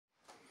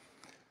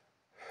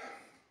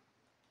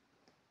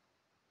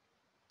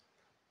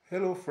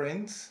Hello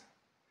friends,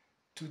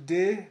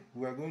 today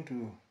we are going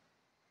to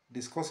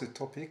discuss a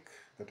topic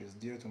that is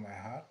dear to my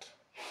heart.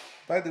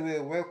 By the way,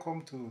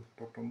 welcome to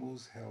Dr.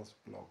 Mo's Health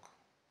blog.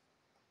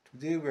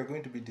 Today we are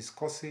going to be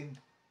discussing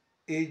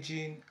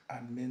aging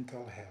and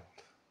mental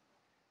health.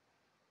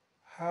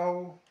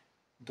 How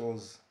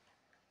does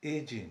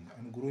aging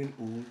and growing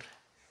old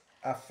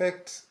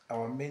affect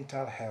our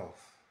mental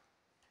health?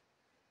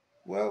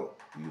 Well,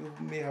 you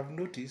may have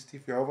noticed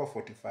if you're over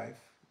 45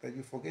 that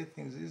you forget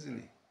things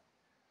easily.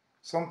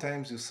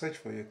 Sometimes you search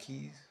for your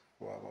keys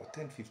for about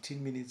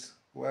 10-15 minutes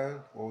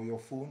or your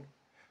phone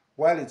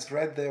while it's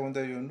right there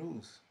under your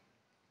nose.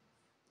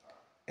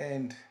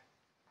 And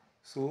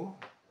so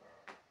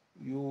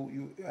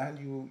you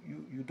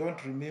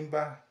don't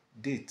remember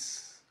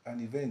dates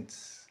and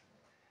events.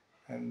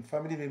 And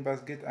family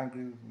members get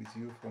angry with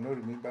you for not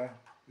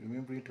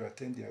remembering to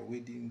attend their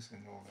weddings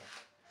and all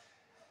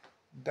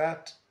that.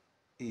 That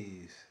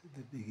is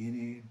the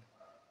beginning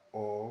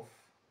of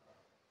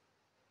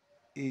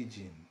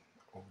aging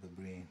of the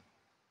brain.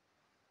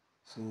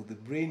 So the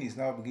brain is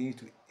now beginning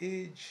to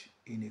age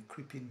in a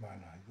creeping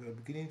manner. You are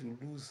beginning to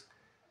lose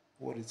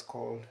what is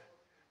called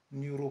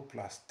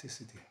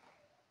neuroplasticity.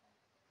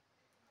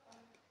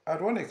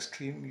 At one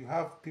extreme, you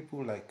have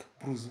people like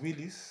Bruce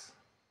Willis,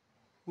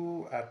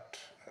 who at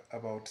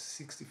about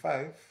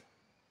 65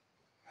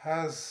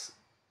 has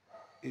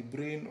a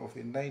brain of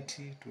a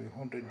 90 to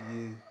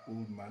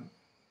 100-year-old man.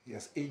 He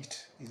has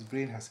aged, his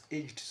brain has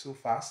aged so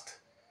fast.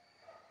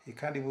 He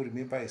can't even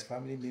remember his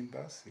family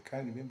members. He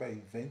can't remember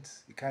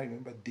events. He can't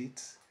remember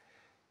dates.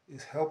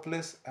 Is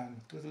helpless and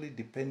totally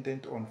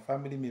dependent on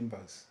family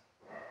members.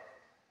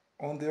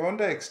 On the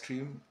other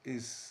extreme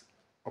is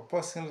a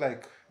person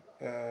like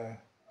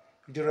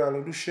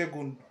General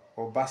Olusegun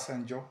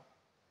Obasanjo,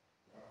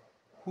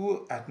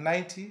 who at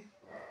 90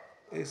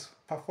 is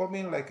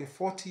performing like a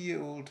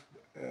 40-year-old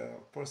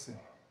person.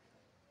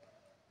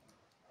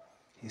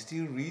 He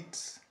still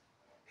reads.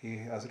 He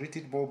has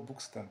written more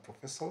books than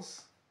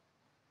professors.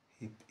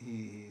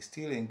 He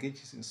still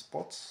engages in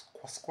sports,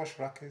 squash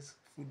rackets,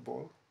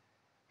 football.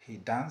 He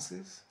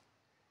dances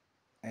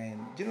and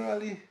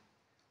generally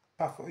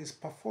is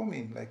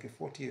performing like a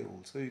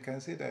 40-year-old. So you can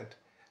say that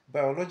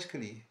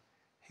biologically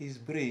his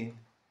brain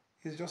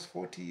is just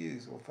 40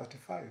 years or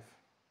 35.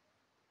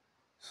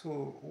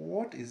 So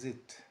what is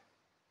it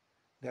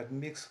that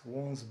makes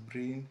one's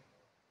brain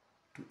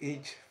to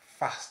age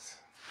fast?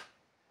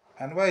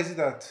 And why is it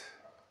that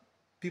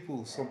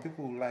some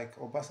people like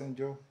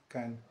Obasanjo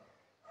can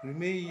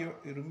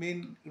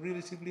remain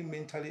relatively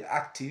mentally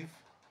active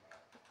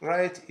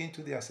right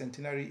into their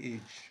centenary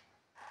age?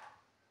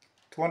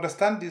 To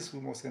understand this, we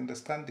must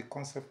understand the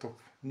concept of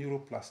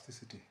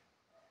neuroplasticity.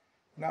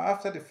 Now,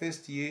 after the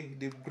first year,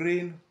 the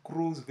brain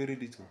grows very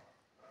little,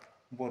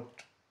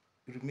 but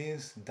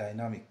remains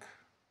dynamic.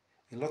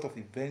 A lot of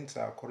events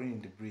are occurring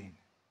in the brain.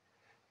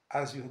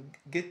 As you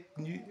get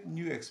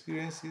new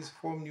experiences,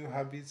 form new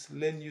habits,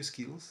 learn new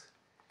skills,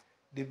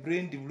 the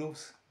brain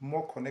develops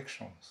more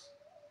connections.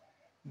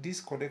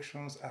 These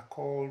connections are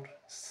called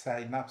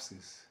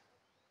synapses.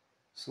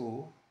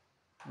 So,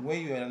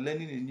 when you are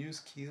learning a new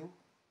skill,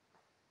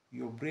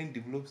 your brain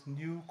develops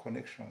new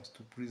connections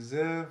to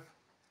preserve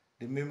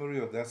the memory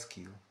of that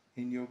skill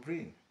in your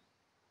brain.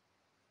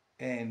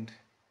 And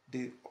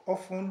the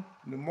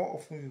more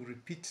often you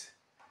repeat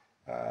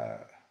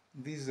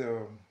this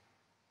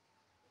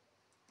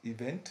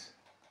event,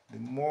 the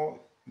more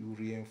you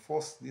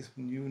reinforce these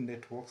new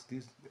networks,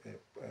 these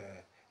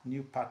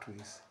new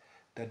pathways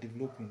that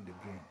develop in the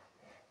brain.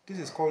 This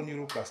is called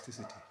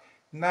neuroplasticity.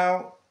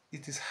 Now,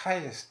 it is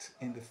highest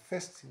in the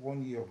first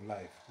 1 year of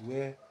life,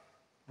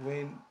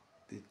 when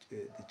the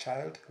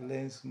child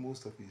learns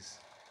most of his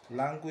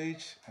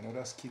language and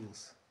other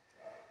skills,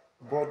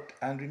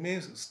 and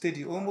remains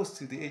steady almost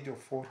to the age of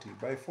 40.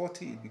 By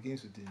 40, it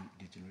begins to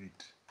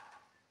degenerate.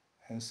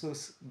 And so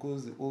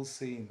goes the old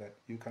saying that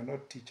you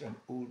cannot teach an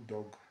old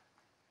dog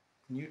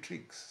new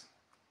tricks,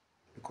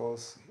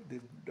 because the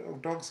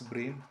dog's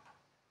brain,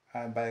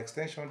 and by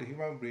extension the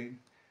human brain,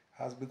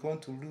 has begun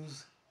to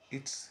lose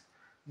its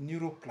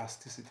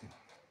neuroplasticity.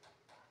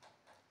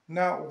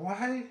 Now,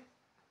 why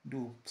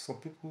do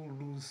some people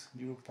lose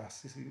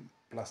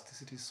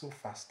neuroplasticity so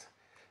fast,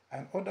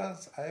 and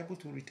others are able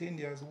to retain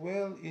theirs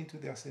well into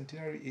their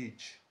centenary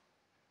age?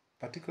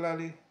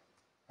 Particularly,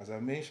 as I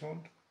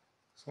mentioned,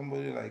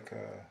 somebody like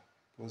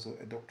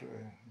Dr.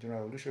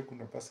 General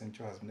Olusegun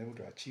Obasanjo has been able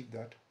to achieve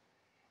that.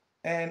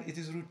 And it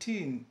is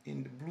routine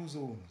in the blue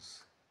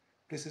zones,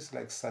 places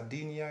like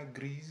Sardinia,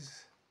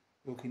 Greece,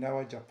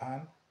 Okinawa,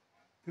 Japan.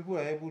 People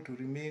are able to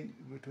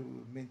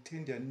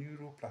maintain their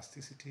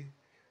neuroplasticity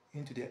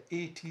into their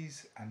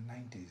 80s and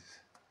 90s.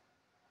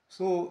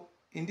 So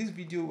in this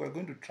video, we're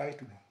going to try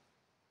to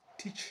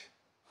teach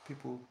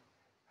people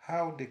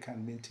how they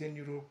can maintain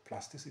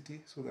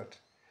neuroplasticity so that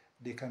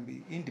they can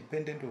be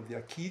independent of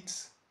their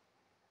kids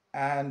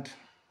and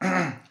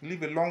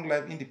live a long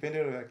life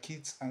independent of their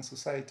kids and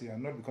society,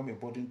 and not become a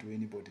burden to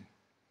anybody.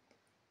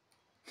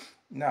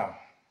 Now,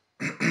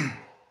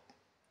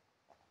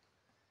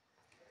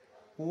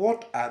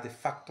 What are the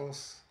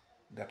factors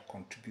that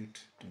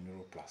contribute to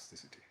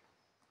neuroplasticity?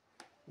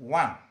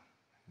 One,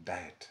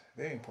 diet.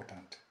 Very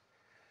important.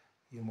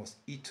 You must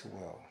eat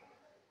well.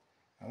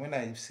 And when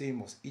I say you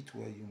must eat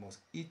well, you must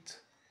eat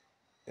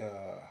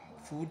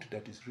food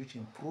that is rich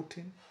in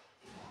protein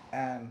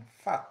and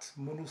fat,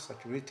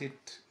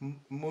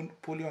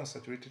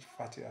 polyunsaturated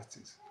fatty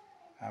acids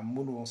and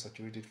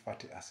monounsaturated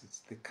fatty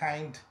acids, the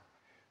kind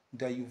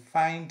that you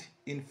find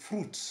in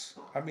fruits,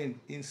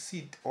 in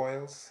seed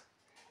oils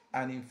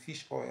and in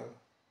fish oil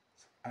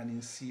and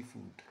in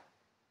seafood.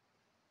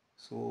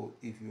 So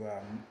if you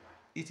are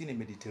eating a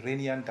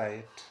Mediterranean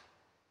diet,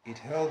 it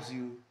helps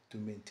you to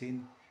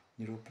maintain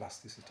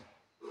neuroplasticity.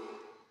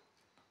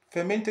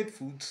 Fermented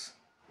foods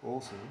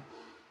also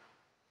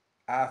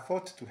are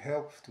thought to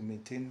help to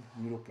maintain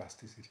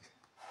neuroplasticity.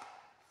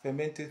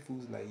 Fermented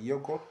foods like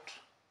yogurt,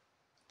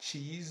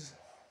 cheese,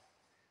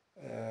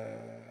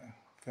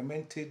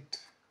 fermented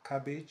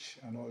cabbage,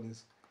 and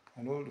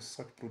all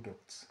such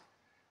products.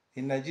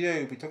 In Nigeria,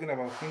 you'll be talking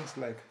about things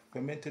like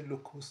fermented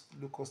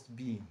locust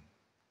bean.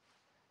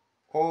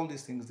 All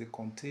these things, they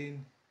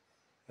contain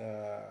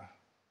a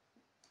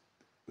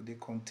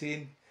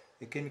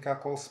chemical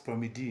called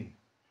spermidine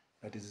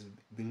that is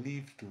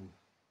believed to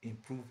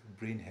improve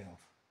brain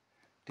health.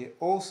 They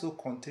also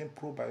contain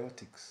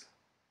probiotics.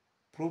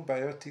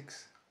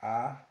 Probiotics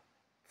are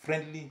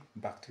friendly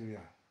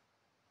bacteria,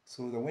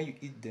 so that when you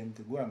eat them,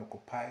 they go and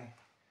occupy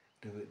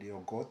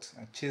your gut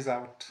and chase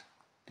out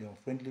the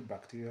unfriendly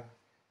bacteria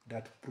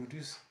that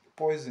produce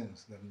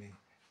poisons that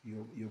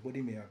your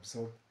body may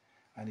absorb,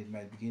 and it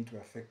might begin to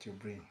affect your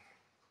brain.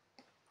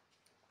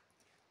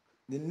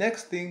 The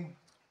next thing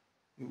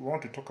we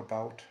want to talk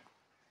about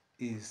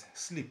is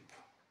sleep.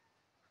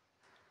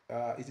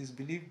 It is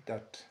believed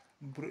that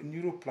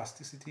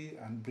neuroplasticity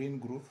and brain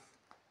growth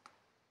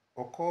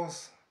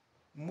occurs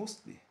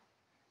mostly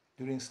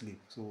during sleep.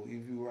 So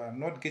if you are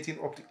not getting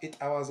up to 8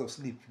 hours of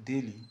sleep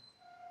daily,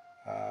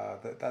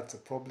 that's a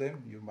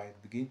problem. You might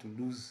begin to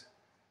lose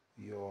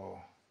your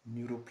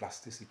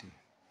neuroplasticity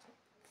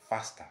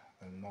faster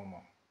than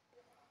normal.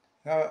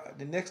 Now,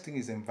 the next thing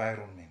is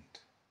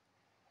environment.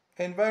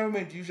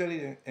 Environment,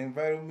 usually a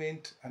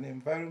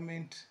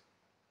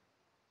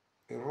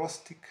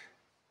rustic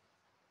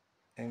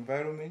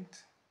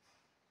environment,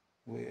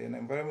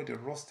 a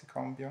rustic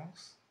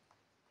ambience,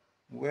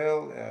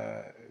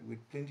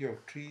 with plenty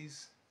of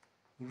trees,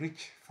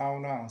 rich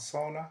fauna and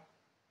fauna.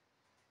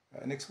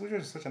 An exposure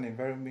to such an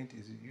environment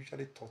is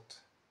usually thought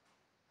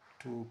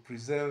to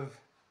preserve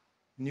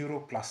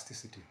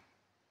neuroplasticity.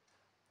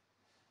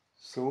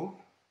 So,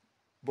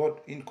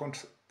 but in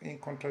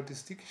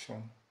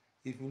contradistinction,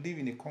 if you live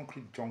in a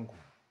concrete jungle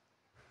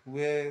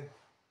where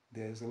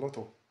there's a lot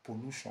of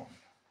pollution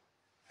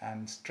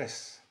and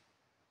stress,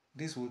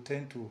 this will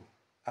tend to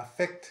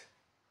affect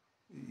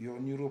your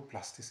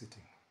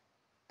neuroplasticity.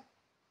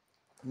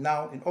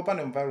 Now, in urban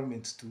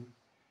environments too,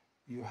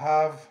 you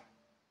have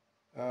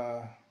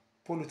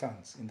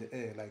pollutants in the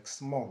air like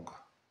smog,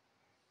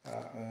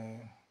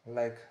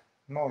 like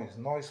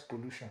noise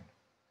pollution.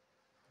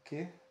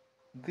 Okay,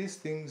 these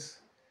things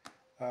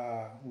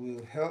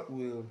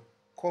will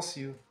cause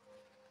your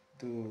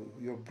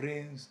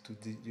brain to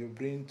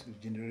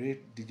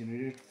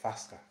degenerate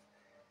faster.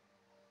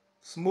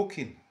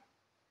 Smoking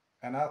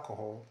and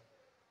alcohol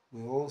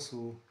will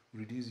also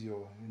reduce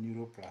your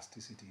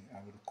neuroplasticity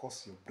and will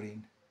cause your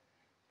brain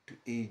to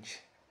age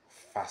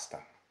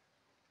faster.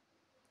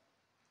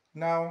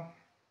 Now,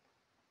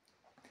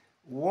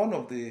 one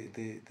of the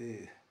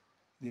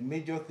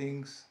major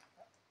things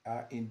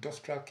are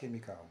industrial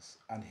chemicals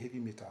and heavy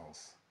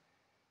metals,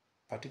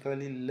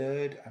 particularly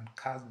lead and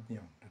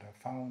cadmium, that are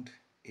found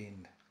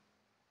in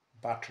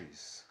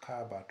batteries,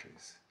 car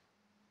batteries.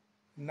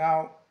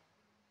 Now,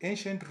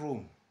 ancient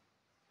Rome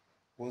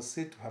was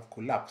said to have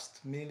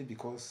collapsed mainly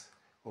because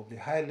of the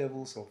high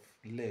levels of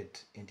lead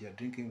in their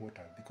drinking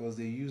water, because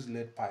they use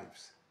lead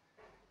pipes.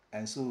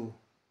 And so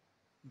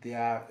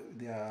their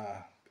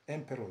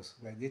emperors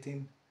were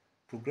getting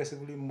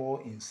progressively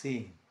more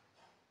insane.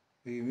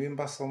 We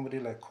remember somebody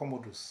like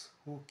Commodus,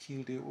 who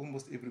killed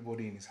almost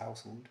everybody in his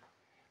household,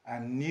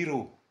 and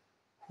Nero,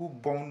 who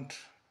burned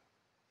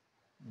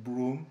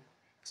Rome,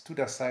 stood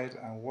aside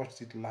and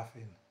watched it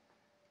laughing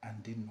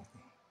and did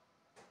nothing.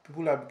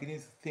 People are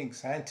beginning to think,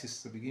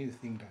 scientists are beginning to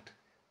think that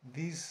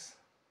these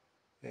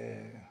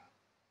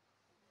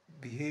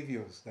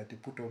behaviors that they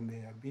put on may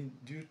have been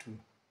due to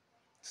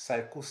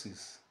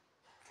psychosis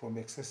from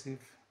excessive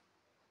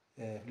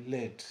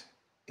lead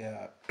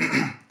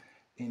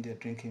in their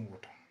drinking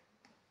water.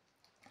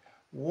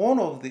 One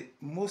of the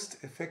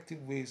most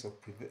effective ways of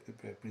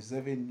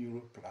preserving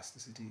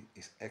neuroplasticity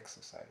is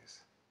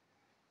exercise.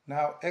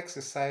 Now,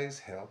 exercise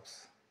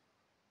helps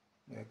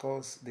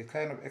because the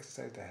kind of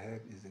exercise that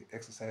helps is the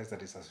exercise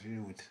that is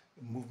associated with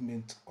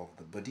movement of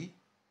the body.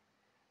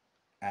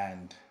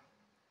 And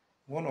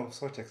one of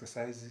such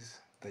exercises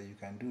that you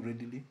can do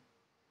readily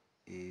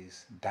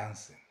is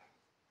dancing.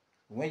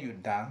 When you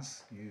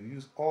dance, you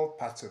use all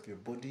parts of your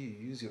body.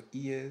 You use your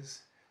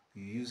ears,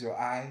 you use your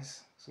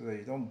eyes so that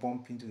you don't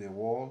bump into the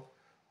wall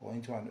or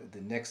into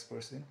the next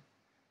person.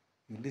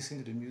 You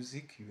listen to the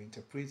music, you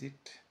interpret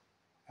it,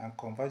 and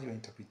convert your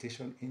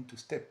interpretation into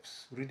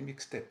steps,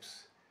 rhythmic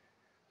steps.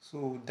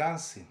 So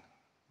dancing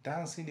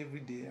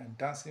every day and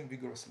dancing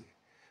vigorously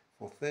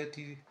for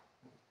 30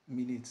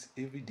 minutes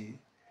every day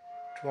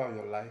throughout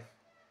your life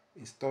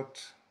is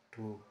thought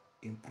to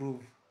improve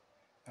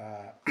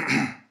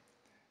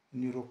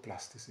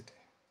neuroplasticity.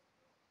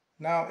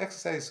 Now,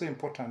 exercise is so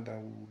important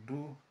that we will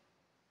do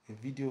a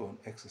video on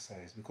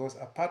exercise, because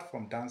apart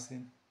from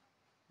dancing,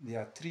 there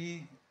are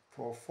 3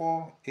 or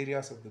 4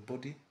 areas of the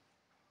body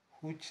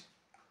which,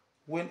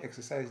 when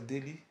exercised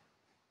daily,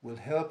 will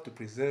help to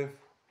preserve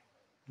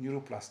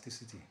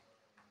neuroplasticity.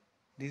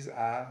 These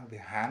are the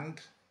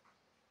hand,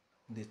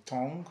 the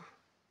tongue,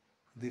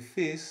 the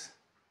face,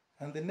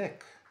 and the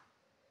neck.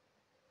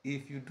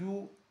 If you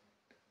do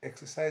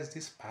exercise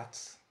these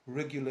parts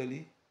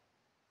regularly,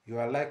 you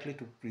are likely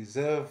to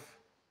preserve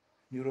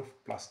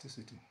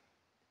neuroplasticity.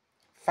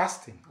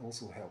 Fasting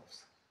also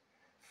helps.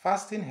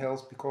 Fasting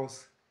helps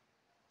because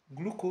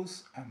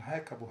glucose and high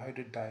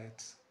carbohydrate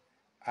diets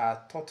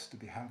are thought to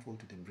be harmful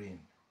to the brain.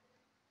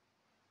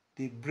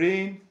 The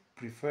brain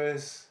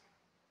prefers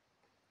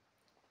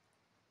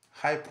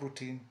high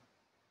protein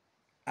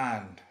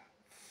and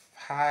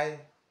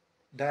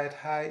diet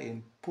high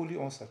in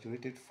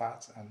polyunsaturated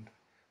fats and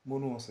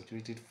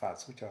monounsaturated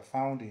fats, which are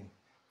found in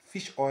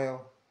fish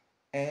oil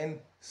and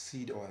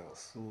seed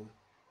oils. So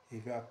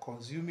if you are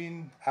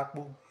consuming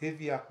akpu,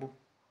 heavy akpu,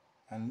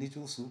 and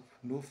little soup,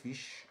 no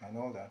fish and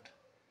all that,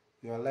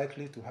 you are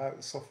likely to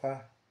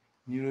suffer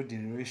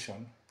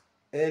neurodegeneration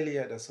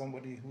earlier than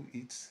somebody who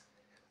eats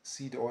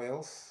seed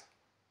oils,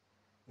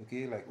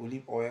 okay, like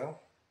olive oil,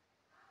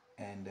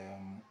 and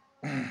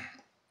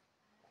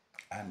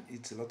and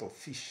eats a lot of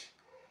fish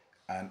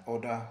and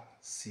other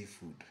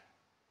seafood.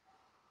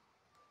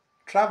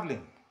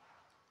 Traveling.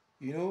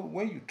 You know,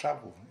 when you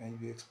travel and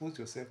you expose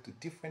yourself to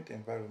different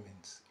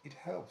environments, it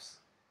helps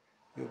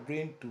your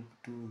brain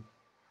to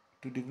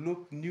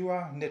develop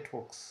newer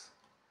networks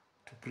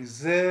to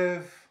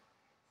preserve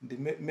the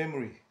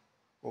memory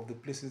of the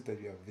places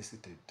that you have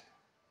visited.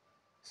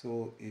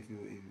 So if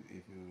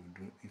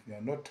you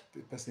are not a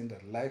person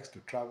that likes to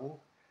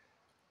travel,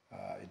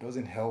 it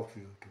doesn't help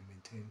you to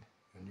maintain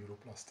your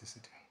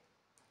neuroplasticity.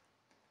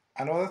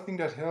 Another thing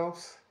that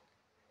helps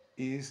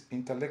is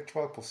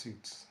intellectual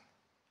pursuits.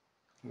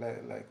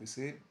 Like we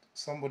said,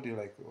 somebody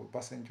like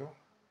Obasanjo,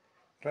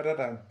 rather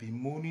than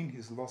bemoaning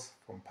his loss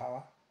from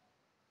power,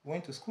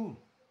 went to school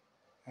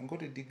and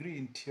got a degree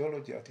in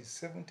theology at his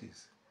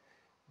 70s.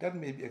 That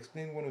may be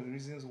explain one of the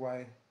reasons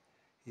why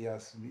he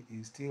is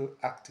still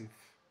active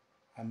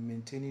and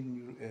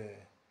maintaining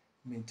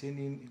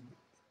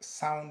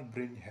sound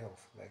brain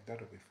health like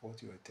that of a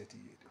 40 or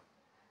 30-year-old.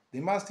 The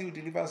man still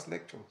delivers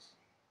lectures.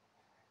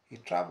 He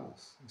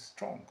travels. He's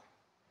strong.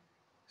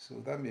 So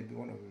that may be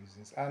one of the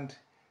reasons. And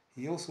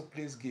he also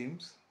plays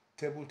games,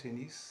 table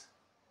tennis,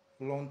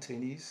 lawn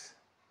tennis,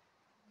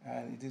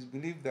 and it is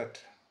believed that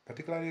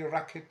particularly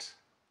racket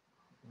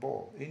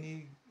ball,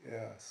 any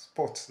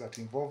sports that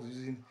involves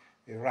using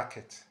a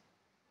racket,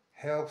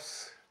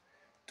 helps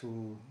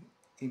to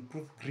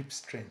improve grip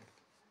strength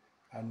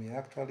and may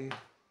actually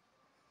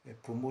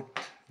promote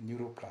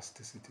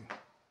neuroplasticity.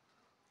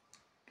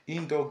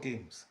 Indoor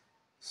games,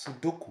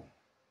 Sudoku,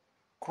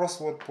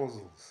 crossword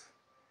puzzles,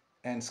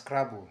 and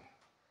Scrabble,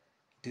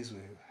 this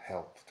will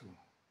help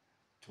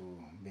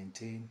to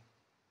maintain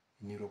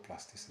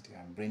neuroplasticity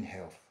and brain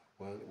health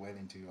well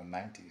into your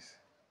 90s.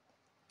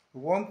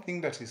 One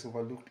thing that is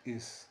overlooked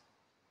is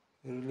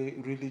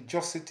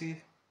religiosity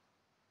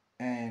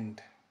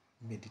and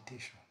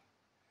meditation.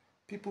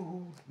 People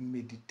who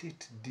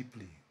meditate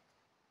deeply,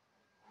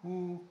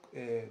 who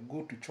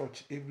go to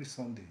church every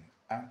Sunday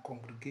and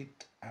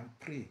congregate and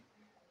pray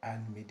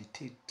and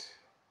meditate,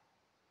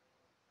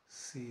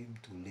 seem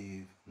to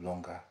live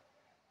longer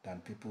than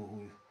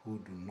people who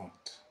do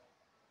not.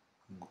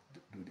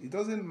 It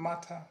doesn't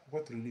matter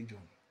what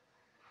religion.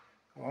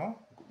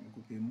 You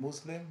could be a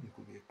Muslim, you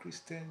could be a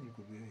Christian, you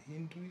could be a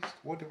Hinduist,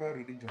 whatever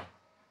religion.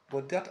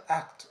 But that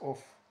act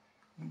of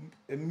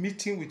a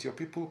meeting with your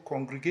people,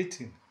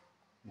 congregating,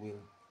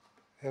 will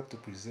help to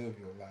preserve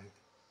your life.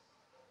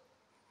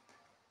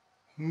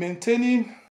 Maintaining